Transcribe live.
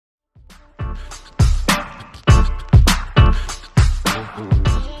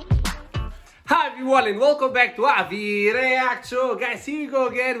Everyone, and welcome back to Avi Reaction. Guys, here we go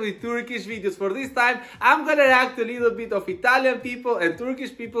again with Turkish videos. For this time, I'm gonna react to a little bit of Italian people and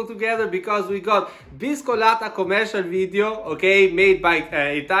Turkish people together because we got Biscolata commercial video, okay, made by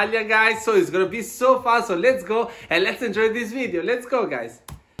Italian guys. So it's gonna be so fun. So let's go and let's enjoy this video. Let's go, guys.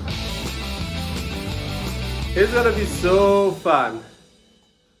 It's gonna be so fun.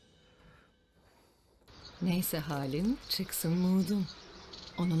 Neyse halin, çıksın moodun.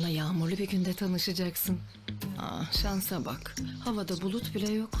 Onunla yağmurlu bir günde tanışacaksın. Şansa bak. Havada bulut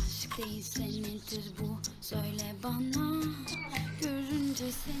bile yok. Aşk değilse nedir bu? Söyle bana. Görünce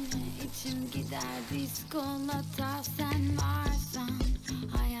seni içim gider biskolata. Sen varsan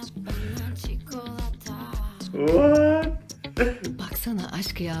hayat bana çikolata. What? Baksana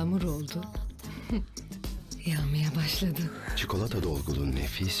aşk yağmur oldu. Yağmaya başladı. Çikolata dolgulu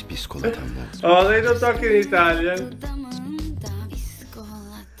nefis biskolatam oldu. Oh, they don't talk in Italian.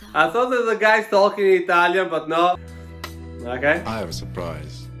 I thought that the guys talking in Italian, but no. Okay. I have a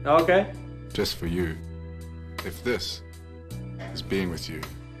surprise. Okay. Just for you. If this is being with you,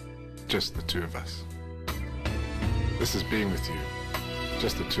 just the two of us. This is being with you,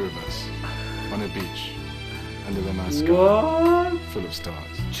 just the two of us, on a beach, under the night sky, What? full of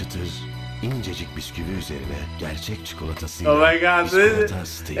stars. Çıtır, incecik bisküvi üzerine gerçek çikolatasıyla Oh my god, biskolata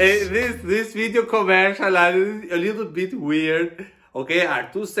sticks. this video commercial is a little bit weird. Okay, are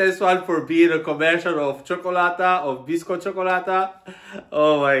too sensual for being a commercial of chocolata, of bisco chocolata.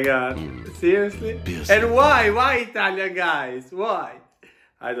 Oh my god, seriously? And why? Why Italian guys? Why?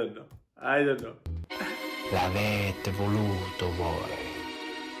 I don't know. I don't know. L'avete voluto voi.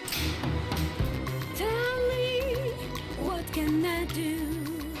 Tell me, what can I do?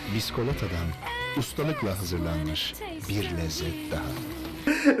 Biskolatadan ustalıkla hazırlanmış bir lezzet daha.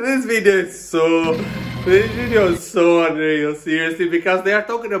 This video is so unreal, seriously, because they are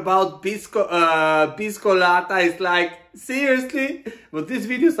talking about biscolata. It's like, seriously? But these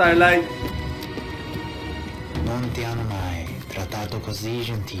videos are like... Non ti hanno mai trattato così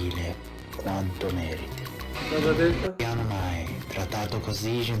gentile quanto meriti. Cosa ha detto? Non ti hanno mai trattato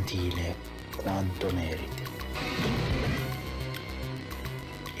così gentile quanto meriti.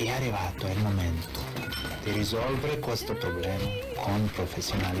 È arrivato il momento di risolvere questo problema con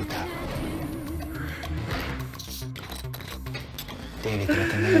professionalità. Devi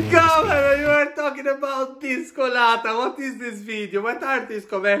trattenere il Come on, you are talking about biscolata. What is this video? What are these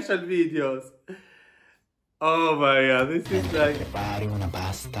commercial videos? Oh my god, this is like... Prepari una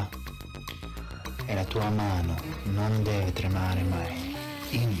pasta e la tua mano non deve tremare mai.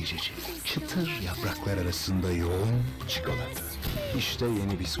 İncecik, çıtır yapraklar arasında yoğun çikolata. İşte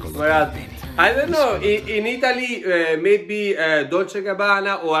yeni biskolata. Oh my god. I don't know, in Italy, maybe Dolce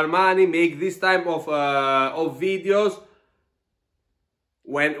Gabbana or Armani make this type of videos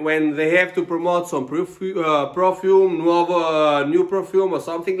when they have to promote some perfume, new perfume or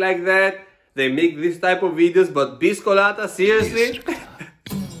something like that. They make this type of videos, but biscolata, seriously?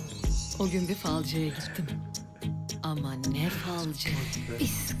 O gün bir falcıya gittim. Ama ne falcı.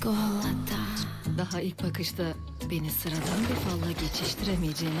 Biskolata. Daha ilk bakışta beni sıradan bir falla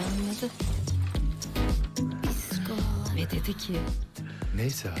geçiştiremeyeceğini anladı. Biskolata. Ve dedi ki...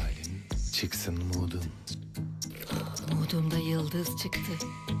 Neyse halin, çıksın moodun. Umudumda yıldız çıktı.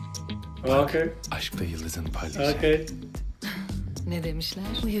 Okay. Aşkla yıldızın parlayacak. Okay. Ne demişler?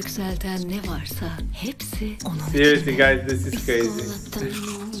 Bu yükselten ne varsa hepsi onun Seriously içinde. guys, this is crazy.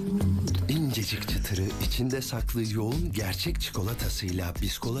 İncecik çıtırı içinde saklı yoğun gerçek çikolatasıyla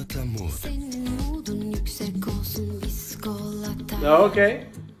biskolata mood. Senin moodun yüksek olsun biskolata. Okay.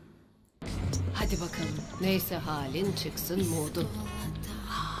 Hadi bakalım. Neyse halin çıksın moodun.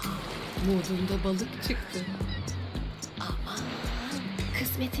 Moodumda balık çıktı. Aman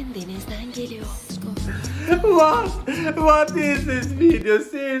kısmetin denizden geliyor. What is this video?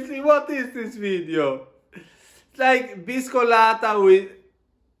 Seriously, what is this video? It's like biscolata with...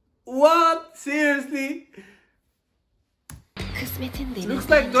 What? Seriously? Kısmetin denizden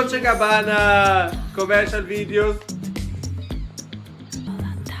Looks like Dolce Gabbana commercial videos.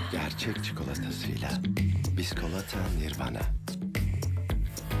 Gerçek çikolatasıyla biskolata nirvana.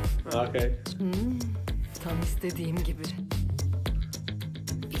 Okay. Tam istediğim gibi.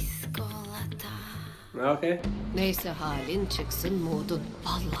 Biskolata. Okay. Neyse halin çıksın moodun.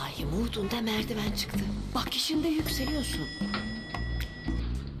 Vallahi moodunda merdiven çıktı. Bak işinde yükseliyorsun.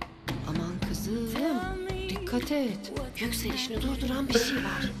 Aman kızım dikkat et. Yükselişini durduran bir şey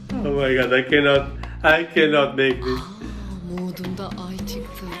var. Oh my god, I cannot make this. Moodunda ay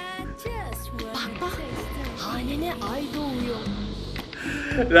çıktı. Bak bak hanene ay doğuyor.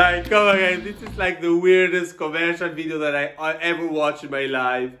 Like, come on guys, this is like the weirdest commercial video that I ever watched in my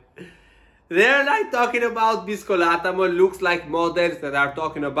life. They're like talking about Biscolata, but looks like models that are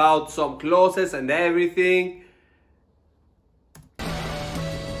talking about some clothes and everything.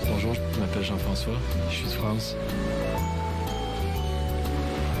 Bonjour, je m'appelle Jean-François, je suis de France.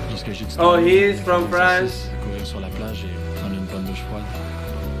 Lorsque j'ai du temps, Oh, he is from France. courir sur la plage et prendre une bonne douche froide.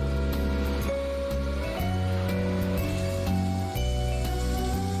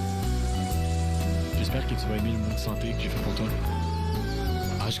 J'espère que tu vas aimer le mot de santé que j'ai fait pour toi.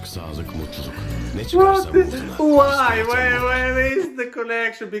 Aşk, sağlık, mutluluk. Ne çıkarsa What? bulduna. Why? Where is the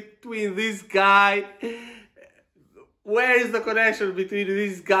connection between this guy? Where is the connection between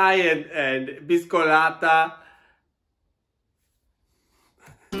this guy and Biscolata?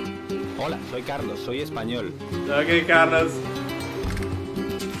 Hola, soy Carlos, soy español. Okay, Carlos.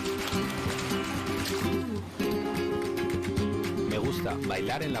 Me gusta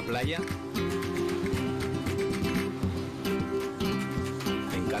bailar en la playa.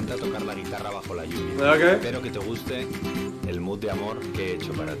 Me encanta tocar la guitarra bajo la lluvia. Okay. Espero que te guste el mood de amor que he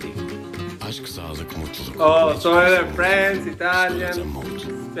hecho para ti. Aşk, sağlık, mutluluk. Oh, Ne so çıkarsa they're bulduna. France, Italian, Biscolata mood.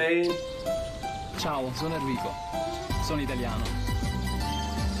 Spain. Ciao, sono Enrico. Sono italiano.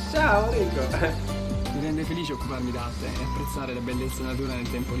 Ciao, Rico. Mi rende felice occuparmi d'arte e apprezzare la bellezza natura nel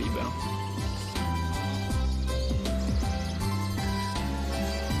tempo libero.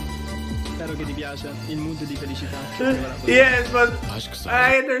 Spero che ti piaccia il mood di felicità che ho preparato. Yes, but Aşk,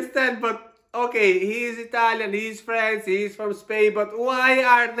 sağlık. I understand, but okay, he's Italian, he's French, he's from Spain, but why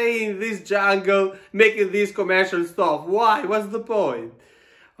are they in this jungle making this commercial stuff? Why? What's the point?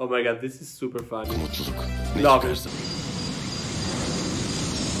 Oh my god, this is super funny. Mutluluk. Ne Love it. çıkarsa.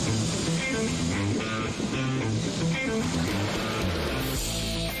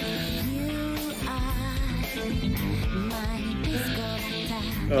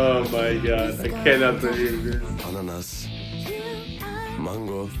 Oh my god, I cannot believe this. Ananas,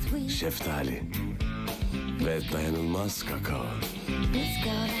 mango, şeftali ve dayanılmaz kakao.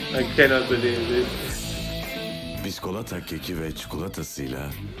 I cannot believe this. Biskolata keki ve çikolatasıyla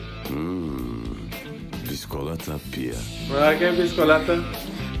Biskolata pia. Okay, Biscolata.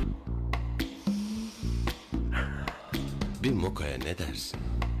 Bir mokaya ne dersin?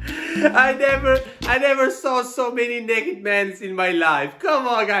 I never saw so many naked men in my life. Come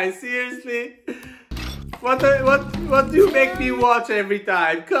on, guys, seriously. What do you make me watch every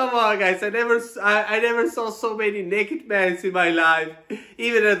time? Come on, guys, I never saw so many naked men in my life,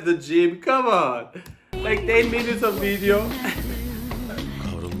 even at the gym. Come on, like 10 minutes of video.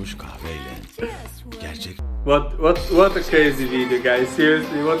 Kavrulmuş kahveyle. Gerçek. What a crazy video, guys.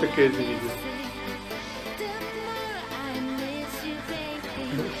 Seriously, what a crazy video.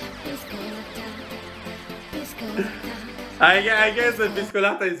 I guess that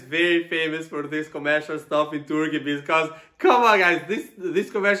Biscolata is very famous for this commercial stuff in Turkey because, come on guys,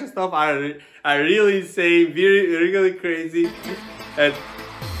 this commercial stuff are really insane, really crazy. And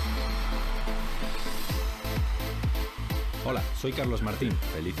Hola, soy Carlos Martín.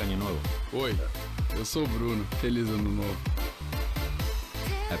 Feliz año nuevo. Oi, eu sou o Bruno. Feliz ano novo.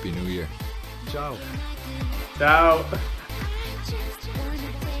 Happy New Year. Ciao. ciao.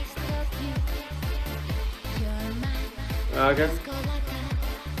 Okay.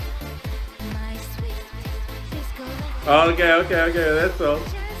 Okay, that's all.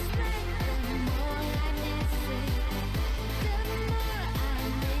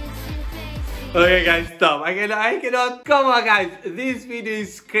 Okay guys, stop. I cannot, come on guys, this video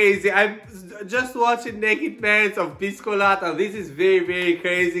is crazy. I'm just watching naked men of Biscolata. This is very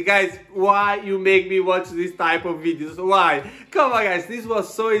crazy. Guys, why you make me watch this type of videos? Why? Come on guys, this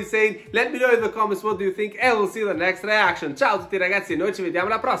was so insane. Let me know in the comments what do you think and we'll see you in the next reaction. Ciao a tutti ragazzi e noi ci vediamo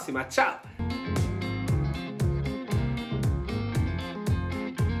alla prossima. Ciao!